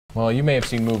Well, you may have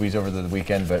seen movies over the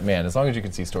weekend, but man, as long as you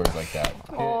can see stories like that,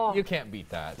 you can't beat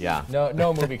that. Yeah.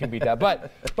 No movie can beat that. But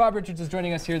Bob Richards is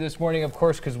joining us here this morning, of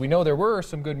course, because we know there were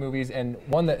some good movies, and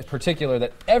one that in particular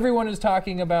that everyone is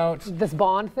talking about. This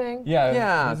Bond thing? Yeah.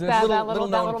 Yeah, that little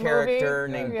known character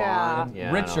movie? named Yeah. Bond.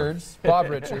 Yeah. Richards, Bob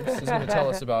Richards, is going to tell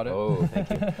us about it. Oh, thank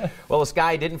you. Well, the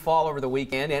sky didn't fall over the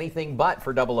weekend, anything but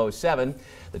for 007.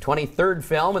 The 23rd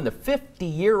film in the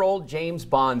 50-year-old James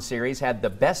Bond series had the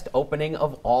best opening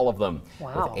of all of them,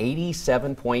 wow, with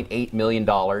 $87.8 million.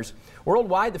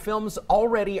 Worldwide, the film's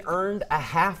already earned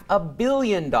 $500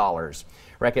 million.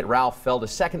 Wreck-It Ralph fell to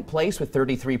second place with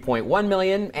 $33.1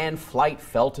 million, and Flight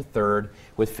fell to third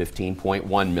with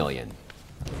 $15.1 million.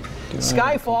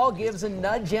 Skyfall gives a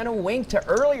nudge and a wink to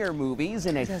earlier movies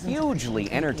in a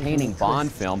hugely entertaining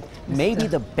Bond film, maybe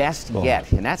the best yet,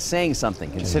 and that's saying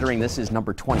something considering this is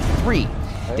number 23.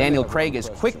 Daniel Craig is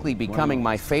quickly becoming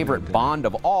my favorite Bond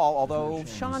of all, although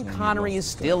Sean Connery is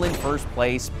still in first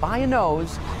place by a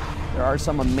nose. There are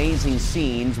some amazing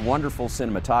scenes, wonderful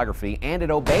cinematography, and it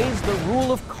obeys the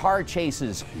rule of car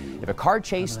chases. If a car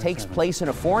chase takes place in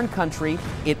a foreign country,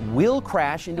 it will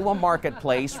crash into a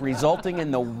marketplace, resulting in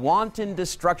the wanton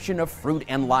destruction of fruit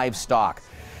and livestock.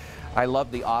 I love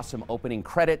the awesome opening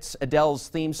credits. Adele's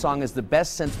theme song is the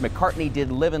best since McCartney did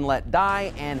Live and Let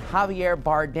Die, and Javier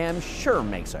Bardem sure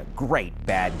makes a great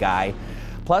bad guy.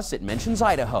 Plus, it mentions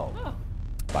Idaho.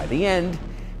 By the end,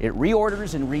 it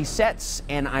reorders and resets,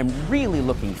 and I'm really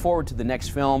looking forward to the next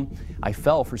film. I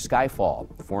fell for Skyfall,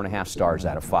 4.5 stars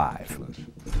out of 5.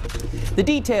 The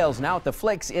Details now at the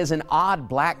Flicks is an odd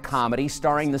black comedy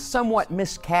starring the somewhat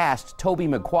miscast Tobey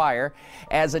Maguire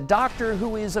as a doctor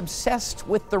who is obsessed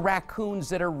with the raccoons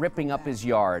that are ripping up his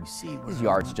yard. His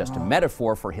yard's just a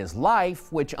metaphor for his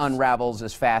life, which unravels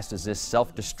as fast as this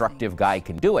self-destructive guy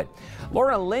can do it.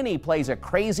 Laura Linney plays a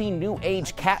crazy new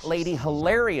age cat lady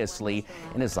hilariously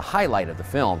and is the highlight of the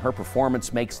film. Her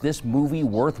performance makes this movie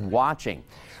worth watching.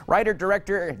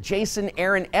 Writer-director Jason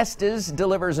Aaron Estes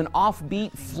delivers an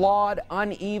offbeat, flawed,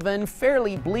 uneven,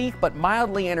 fairly bleak but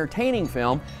mildly entertaining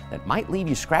film that might leave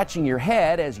you scratching your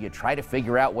head as you try to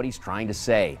figure out what he's trying to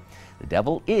say. The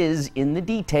devil is in the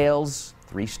details,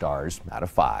 3 stars out of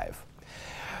 5.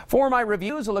 For my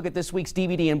reviews, a look at this week's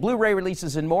DVD and Blu-ray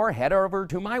releases and more, head over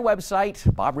to my website,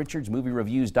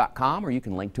 bobrichardsmoviereviews.com, or you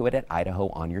can link to it at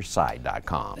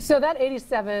idahoonyourside.com. So that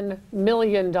 $87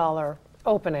 million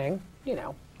opening, you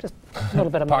know, just a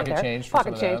little bit of money Pocket there. change for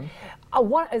some of them.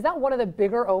 Is that one of the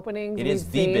bigger openings It is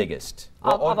the biggest.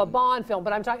 Of a Bond film,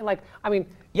 but I'm talking like, I mean...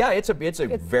 Yeah, it's a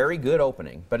very good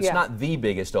opening, but it's not the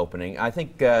biggest opening. I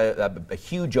think a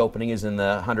huge opening is in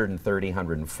the 130,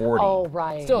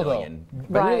 140 Still million. Though,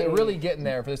 but really getting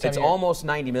there for this time It's almost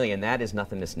 90 million. That is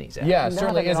nothing to sneeze at. Yeah,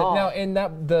 certainly is it. Now, in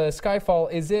the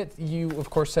Skyfall, is it, you of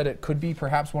course said it could be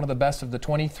perhaps one of the best of the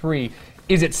 23.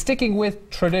 Is it sticking with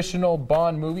traditional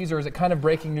Bond movies, or is it kind of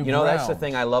breaking new ground? You know, that's the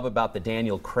thing I love about the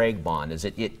Daniel Craig Bond, is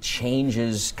it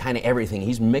changes kind of everything.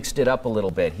 He's mixed it up a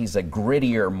little bit. He's a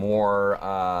grittier, more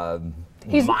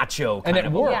macho kind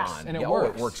of works. Bond. And it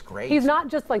works. It works great. He's not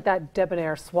just like that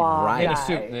debonair suave right. guy. In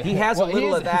a suit. He has a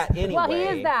little of that anyway. Well, he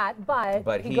is that,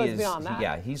 but he goes beyond that.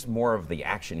 Yeah, he's more of the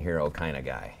action hero kind of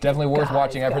guy. Definitely worth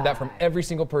watching. I've heard that from every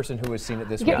single person who has seen it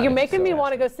this week. You're making me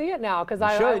want to go see it now, because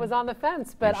I was on the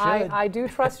fence, but I do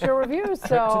trust your reviews. So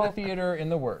Trip to the theater in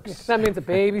the works. That means a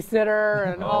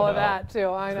babysitter and all of that too.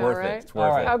 I know, right? It's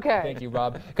worth it. Okay. Thank you,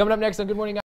 Rob. Coming up next on Good Morning